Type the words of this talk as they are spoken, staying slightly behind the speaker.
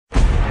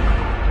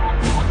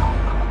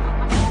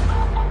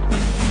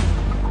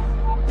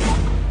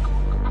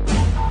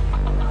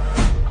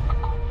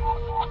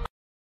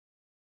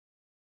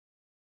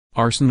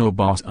Arsenal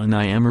boss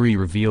Unai Emery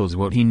reveals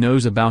what he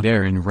knows about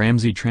Aaron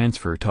Ramsey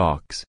transfer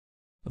talks.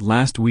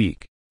 Last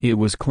week, it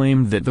was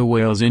claimed that the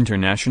Wales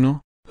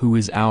international, who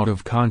is out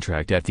of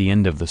contract at the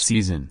end of the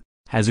season,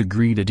 has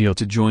agreed a deal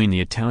to join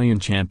the Italian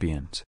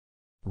champions.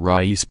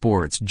 Rai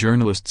Sports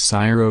journalist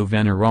Ciro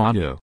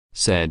Venerato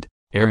said,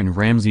 "Aaron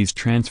Ramsey's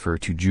transfer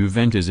to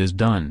Juventus is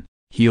done,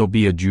 he'll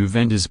be a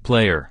Juventus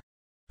player."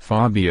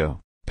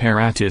 Fabio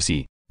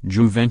Paratici,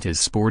 Juventus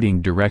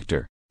sporting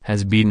director,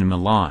 has beaten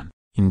Milan,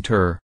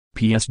 Inter,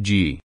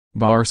 PSG,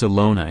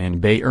 Barcelona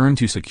and Bayern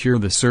to secure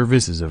the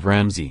services of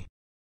Ramsey,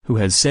 who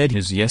has said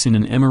his yes in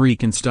an Emery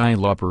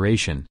Can-style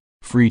operation,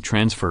 free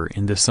transfer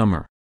in the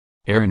summer.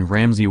 Aaron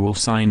Ramsey will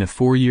sign a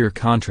 4-year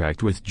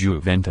contract with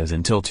Juventus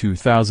until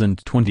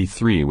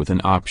 2023 with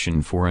an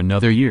option for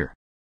another year,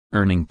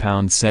 earning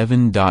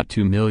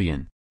 £7.2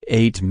 million,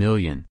 £8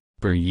 million,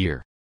 per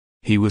year.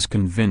 He was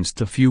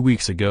convinced a few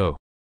weeks ago.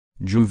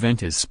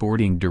 Juventus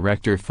sporting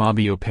director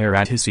Fabio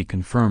Paratici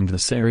confirmed the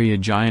Serie A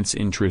giant's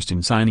interest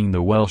in signing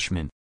the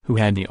Welshman, who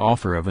had the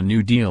offer of a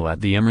new deal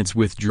at the Emirates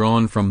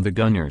withdrawn from the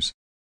Gunners.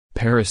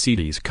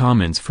 Paratici's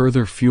comments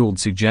further fueled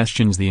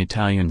suggestions the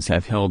Italians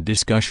have held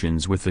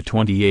discussions with the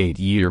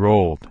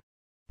 28-year-old.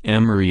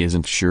 Emery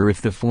isn't sure if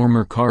the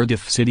former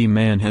Cardiff City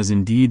man has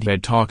indeed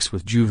had talks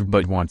with Juve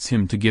but wants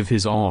him to give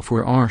his all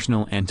for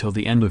Arsenal until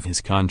the end of his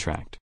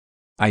contract.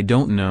 "I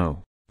don't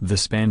know," the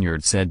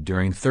Spaniard said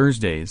during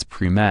Thursday's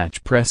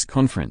pre-match press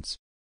conference.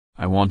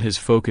 "I want his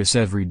focus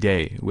every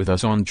day with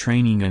us on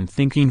training and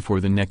thinking for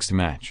the next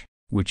match,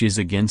 which is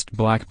against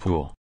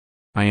Blackpool.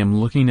 I am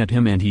looking at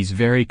him and he's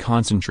very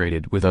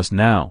concentrated with us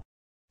now.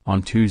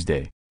 On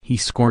Tuesday, he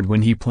scored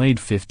when he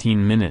played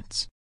 15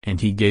 minutes, and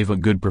he gave a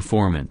good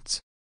performance.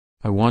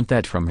 I want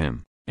that from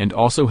him, and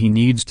also he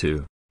needs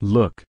to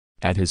look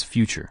at his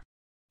future.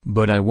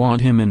 But I want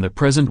him in the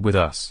present with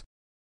us.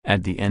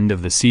 At the end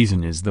of the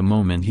season is the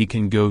moment he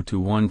can go to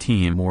one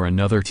team or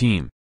another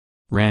team."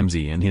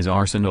 Ramsey and his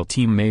Arsenal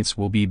teammates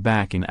will be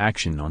back in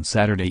action on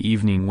Saturday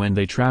evening when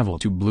they travel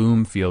to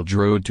Bloomfield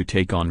Road to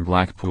take on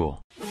Blackpool.